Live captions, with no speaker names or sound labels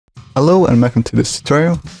Hello and welcome to this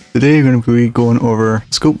tutorial. Today we're going to be going over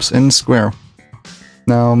scopes in Squirrel.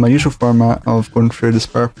 Now my usual format of going through this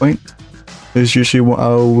PowerPoint is usually what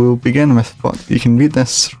I will begin with, but you can read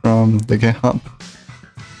this from the GitHub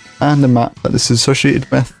and the map that this is associated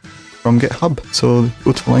with from GitHub, so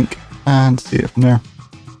go to the link and see it from there.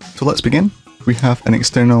 So let's begin. We have an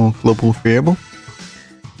external global variable.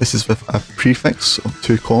 This is with a prefix of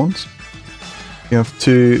 2 colons. We have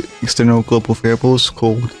 2 external global variables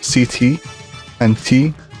called CT and T,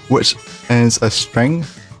 which is a string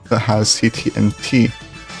that has CT and T.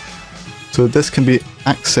 So this can be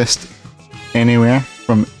accessed anywhere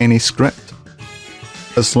from any script,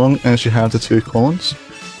 as long as you have the 2 colons.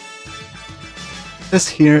 This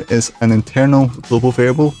here is an internal global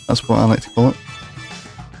variable, that's what I like to call it,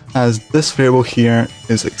 as this variable here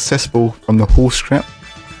is accessible from the whole script,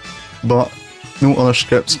 but no other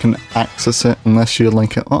scripts can access it unless you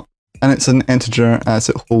link it up, and it's an integer as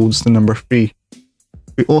it holds the number 3.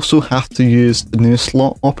 We also have to use the new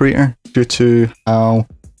slot operator due to how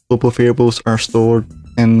global variables are stored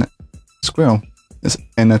in Squirrel. It's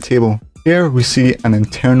in a table. Here we see an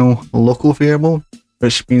internal local variable,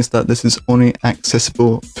 which means that this is only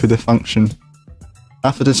accessible to the function.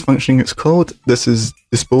 After this function gets called, this is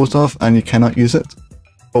disposed of and you cannot use it.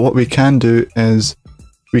 But what we can do is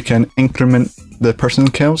we can increment the person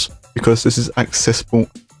kills because this is accessible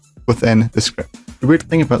within the script. The weird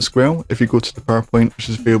thing about Squirrel, if you go to the PowerPoint which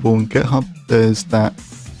is available on GitHub, is that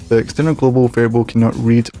the external global variable cannot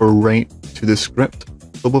read or write to the script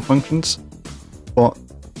global functions, but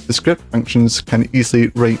the script functions can easily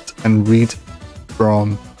write and read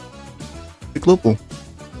from the global.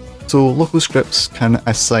 So local scripts can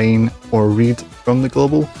assign or read from the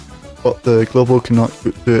global, but the global cannot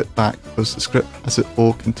do it back because the script has it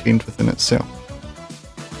all contained within itself.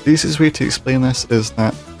 The easiest way to explain this is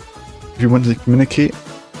that if you want to communicate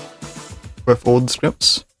with all the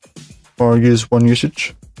scripts or use one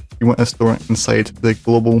usage, you want to store it inside the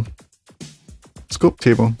global scope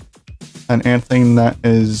table, and anything that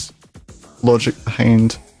is logic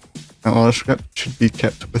behind another script should be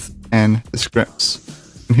kept within the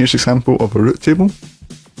scripts. And here's an example of a root table.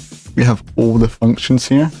 We have all the functions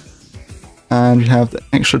here, and we have the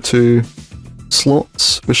extra 2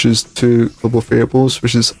 slots, which is 2 global variables,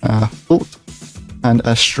 which is a float and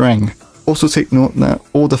a string. Also take note that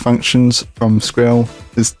all the functions from Squirrel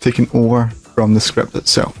is taken over from the script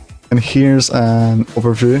itself. And here's an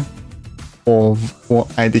overview of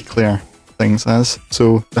what I declare things as.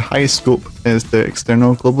 So the highest scope is the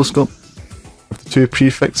external global scope with the 2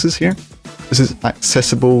 prefixes here. This is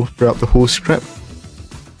accessible throughout the whole script.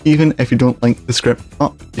 Even if you don't link the script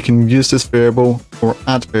up, you can use this variable or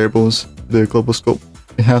add variables to the global scope.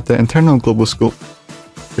 We have the internal global scope,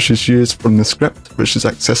 which is used from the script, which is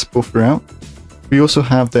accessible throughout. We also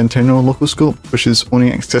have the internal local scope, which is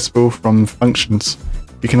only accessible from functions.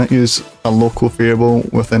 You cannot use a local variable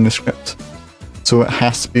within the script, so it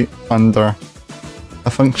has to be under a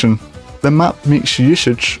function. The map makes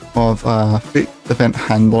usage of a fake event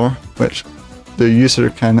handler, which the user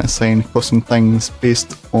can assign custom things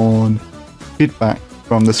based on feedback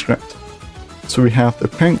from the script. So we have the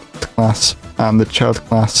parent class and the child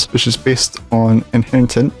class, which is based on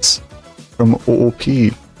inheritance from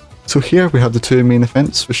OOP. So here we have the 2 main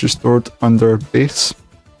events, which is stored under base,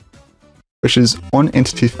 which is on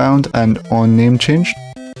entity found and on name changed.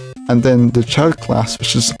 And then the child class,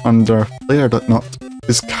 which is under player.not,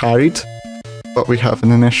 is carried, but we have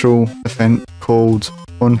an initial event called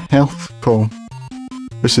on health call,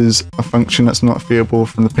 which is a function that's not available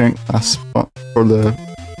from the parent class, but for the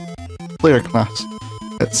player class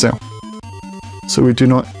itself. So we do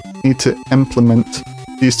not need to implement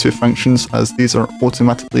these 2 functions, as these are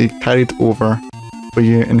automatically carried over when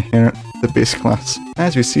you inherit the base class.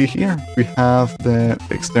 As we see here, we have the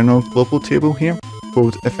external global table here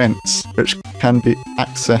called events, which can be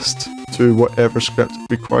accessed to whatever script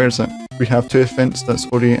requires it. We have 2 events that's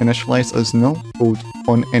already initialized as null, called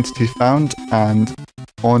on entity found and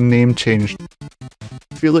on name changed.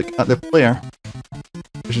 If you look at the player,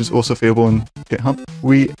 which is also available on GitHub,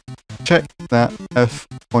 we check that if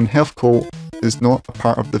on health call is not a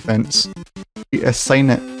part of the events, we assign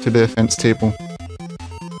it to the events table.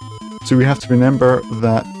 So we have to remember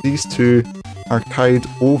that these 2 are carried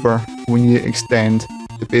over when you extend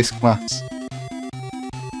the base class,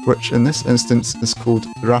 which in this instance is called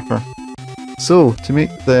the wrapper. So to make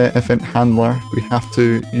the event handler, we have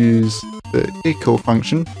to use the echo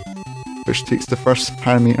function, which takes the first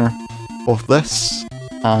parameter of this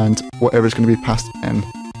and whatever is going to be passed in.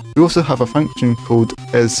 We also have a function called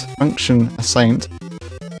isFunctionAssigned,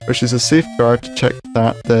 which is a safeguard to check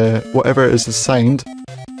that whatever is assigned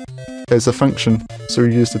is a function. So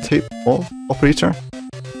we use the type of operator,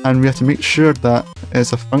 and we have to make sure that it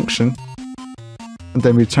is a function, and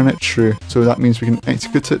then we return it true. So that means we can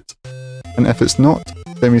execute it, and if it's not,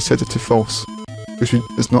 then we set it to false, which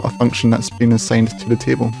is not a function that's been assigned to the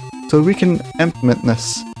table. So we can implement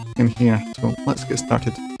this in here. So let's get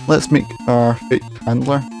started. Let's make our fake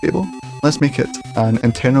handler table. Let's make it an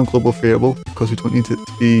internal global variable because we don't need it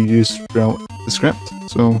to be used throughout the script.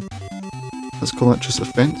 So let's call it just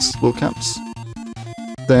offense, low caps.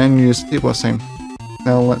 Then use table assign.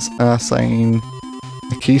 Now let's assign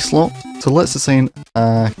a key slot. So let's assign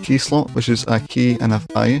a key slot, which is a key and a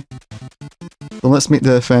value. So let's make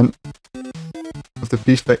the event with the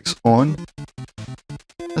prefix on.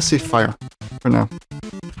 Let's say fire for now.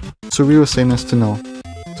 So we will assign this to null.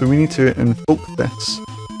 So we need to invoke this.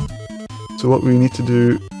 So what we need to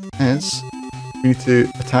do is we need to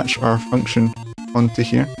attach our function onto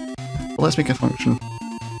here. But let's make a function.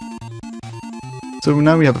 So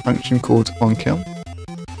now we have a function called onKill.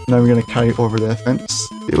 Now we're going to carry over the offense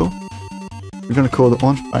table. We're going to call it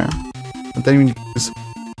onFire, and then we need to use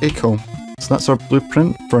echo. So that's our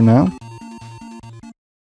blueprint for now.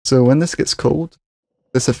 So when this gets called,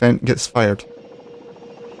 this event gets fired.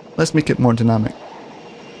 Let's make it more dynamic.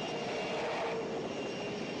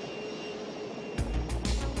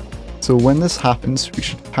 So when this happens, we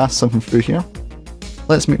should pass something through here.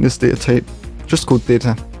 Let's make this data type just called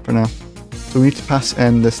data for now. So we need to pass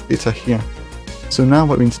in this data here. So now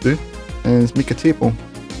what we need to do is make a table.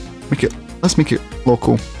 Let's make it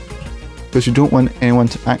local, because you don't want anyone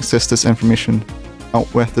to access this information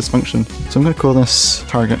out with this function. So I'm going to call this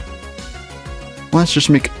target. Let's just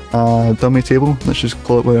make a dummy table. Let's just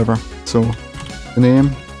call it whatever. So the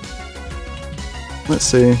name, let's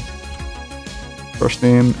say first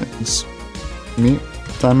name is me.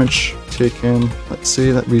 Damage taken, let's say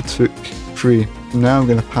that we took 3. Now I'm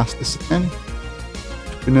going to pass this in.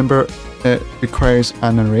 Remember, it requires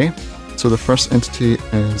an array. So the first entity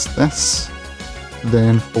is this,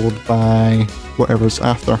 then followed by whatever's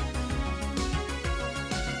after.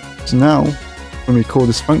 So now, when we call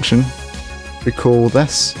this function, we call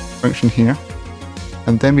this function here,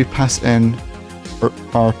 and then we pass in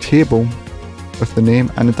our table with the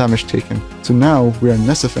name and the damage taken. So now we're in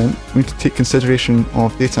this event, we need to take consideration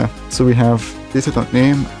of data. So we have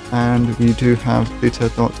data.name and we do have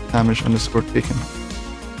data.damage_taken.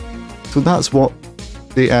 So that's what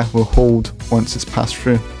data will hold once it's passed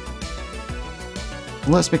through.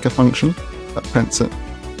 Let's make a function that prints it.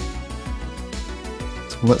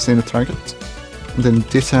 So let's say the target, and then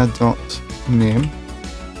data.name,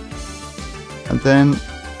 and then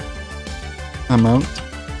amount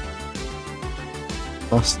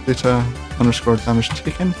plus data_damage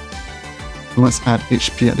taken, and let's add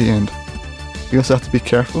HP at the end. You also have to be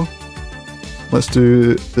careful. Let's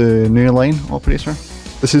do the nearline operator.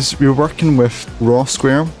 We're working with raw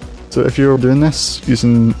Squirrel. So if you're doing this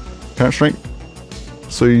using Counter-Strike,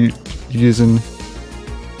 so you're using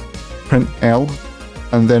print L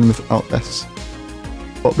and then without this.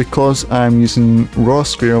 But because I'm using raw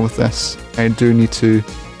Squirrel with this, I do need to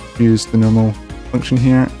use the normal function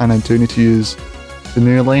here, and I do need to use the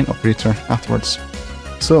nearline operator afterwards.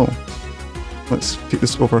 So let's take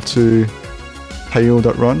this over to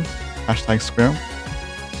io.run #Squirrel.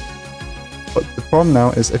 But the problem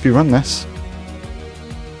now is if you run this,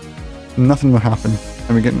 nothing will happen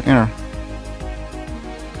and we get an error.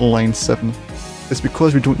 Line 7. It's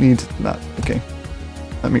because we don't need that. Okay,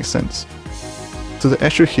 that makes sense. So the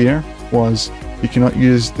issue here was you cannot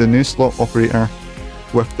use the new slot operator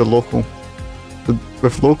with the local. So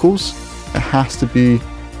with locals, it has to be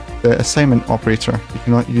the assignment operator. You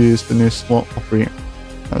cannot use the new slot operator.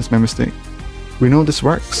 That was my mistake. We know this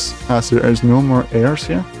works as there is no more errors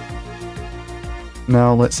here.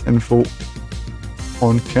 Now let's invoke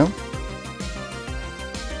onKill.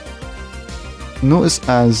 Notice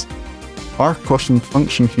as our custom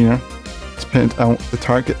function here is printed out the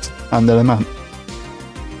target and the amount.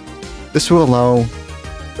 This will allow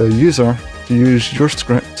the user to use your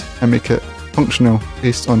script and make it functional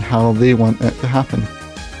based on how they want it to happen.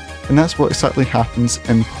 And that's what exactly happens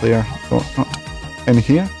in player.not. In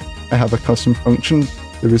here, I have a custom function.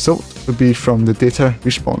 The result would be from the data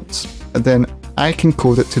response. And then I can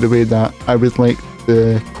code it to the way that I would like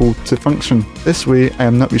the code to function. This way, I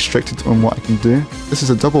am not restricted on what I can do. This is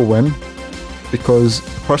a double win because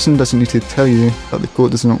the person doesn't need to tell you that the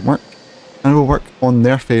code doesn't work, and it will work on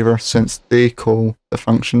their favor since they call the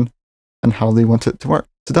function and how they want it to work.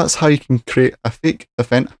 So that's how you can create a fake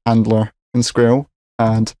event handler in Squirrel,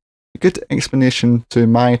 and a good explanation to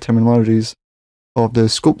my terminologies of the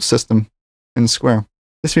scope system in Squirrel.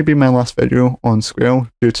 This may be my last video on Squirrel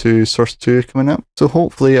due to Source 2 coming up, so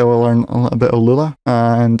hopefully I will learn a little bit of Lula,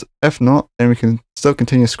 and if not, then we can still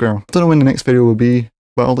continue Squirrel. I don't know when the next video will be,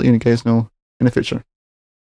 but I'll let you guys know in the future.